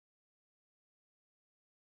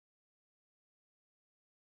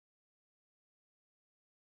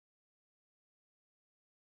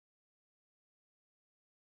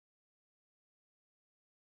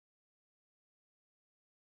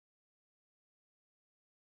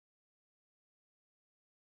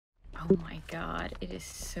Oh my god, it is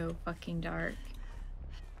so fucking dark.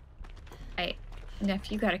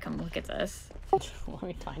 Neph, you gotta come look at this. Let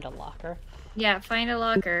me find a locker. Yeah, find a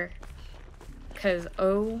locker. Cause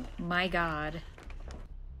oh my god.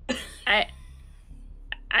 I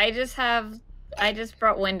just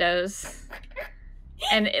brought windows.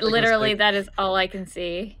 And literally that is all I can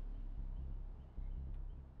see.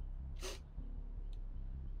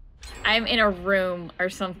 I'm in a room or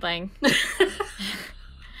something.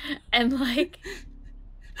 And like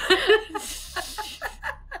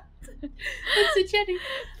That's a Jenny.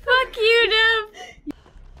 Fuck you, Neph.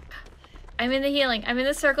 I'm in the healing. I'm in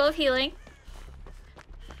the circle of healing.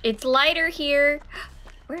 It's lighter here.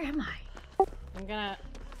 Where am I? I'm gonna...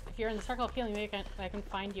 If you're in the circle of healing, maybe I can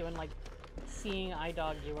find you and, like, seeing eye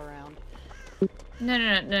dog you around. No.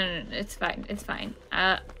 It's fine. It's fine.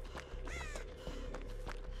 I'll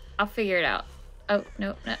figure it out. Oh,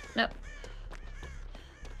 no.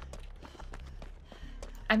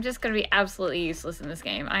 I'm just gonna be absolutely useless in this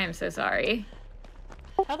game. I am so sorry.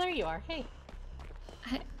 Oh, there you are. Hey.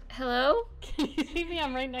 Hello? Can you see me?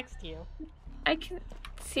 I'm right next to you. I can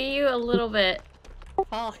see you a little bit.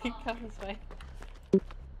 Paul, come this way.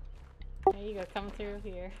 There you go. Come through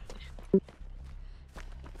here.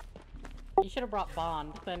 You should have brought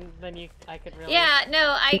Bond. Then I could really... Yeah,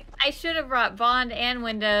 no, I should have brought Bond and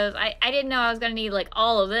Windows. I didn't know I was gonna need, like,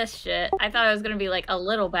 all of this shit. I thought I was gonna be, like, a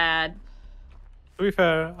little bad. To be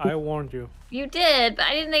fair, I warned you. You did, but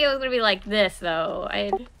I didn't think it was gonna be like this, though.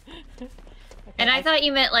 Okay, and I thought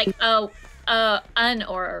you meant, like, an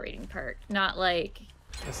aura reading perk, not, like,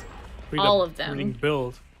 all of them. Reading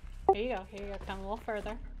build. Here you go. Come a little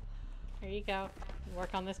further. Here you go. Work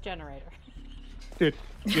on this generator. Dude,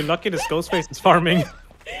 you're lucky this Ghostface is farming.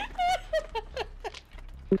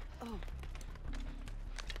 It's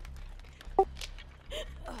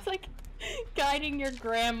like guiding your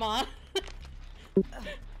grandma.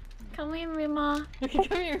 Come here, Mima. Come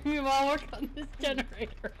here, Mima. Work on this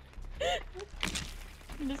generator.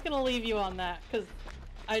 I'm just gonna leave you on that because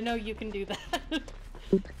I know you can do that.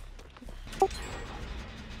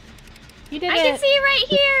 You did it. I can see right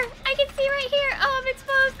here. Oh, I'm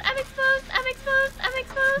exposed.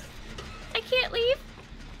 I can't leave.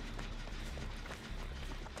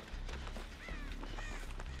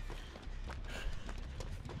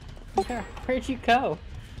 Where'd you go?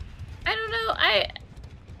 I don't know.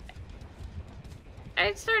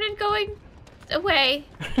 I started going away.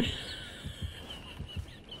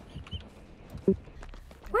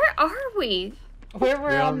 Where are we?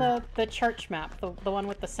 We're on the church map, the one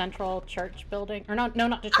with the central church building, or no,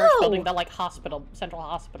 not the church building, the like central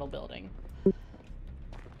hospital building.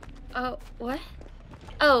 Oh, what?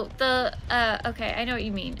 Oh, okay, I know what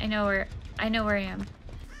you mean. I know where I am.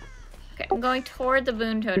 Okay, I'm going toward the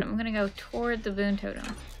boon totem. I'm gonna go toward the boon totem.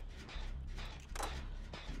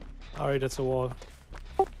 Alright, that's a wall.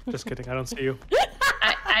 Just kidding, I don't see you.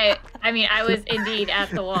 I mean, I was indeed at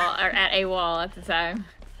the wall, or at a wall at the time.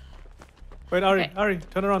 Wait, Ari,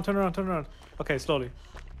 turn around. Okay, slowly.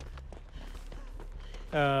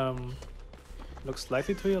 Look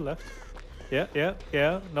slightly to your left.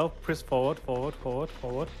 Yeah. No, press forward.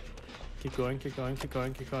 Keep going.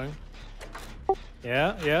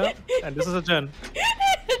 Yeah. And this is a gen.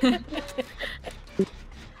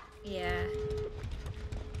 Yeah.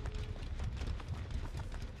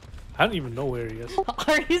 I don't even know where he is.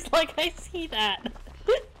 Ari's like, I see that.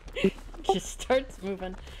 Just starts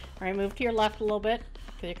moving. Alright, move to your left a little bit.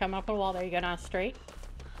 Because you're coming up on a wall. There you go, now straight.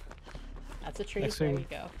 That's a tree. There you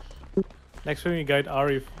go. Next time you guide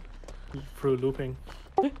Ari through looping.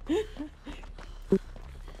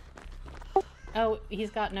 Oh,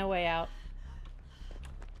 he's got no way out.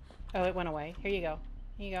 Oh, it went away. Here you go.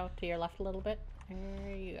 To your left a little bit.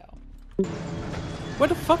 There you go. Where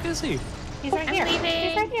the fuck is he? He's right here. Leaving.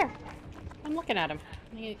 He's right here. I'm looking at him.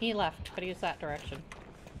 He left, but he was that direction.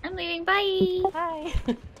 I'm leaving. Bye. Bye.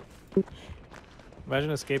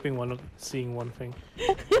 Imagine escaping seeing one thing.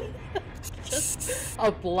 Just a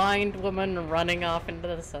blind woman running off into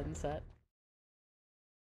the sunset.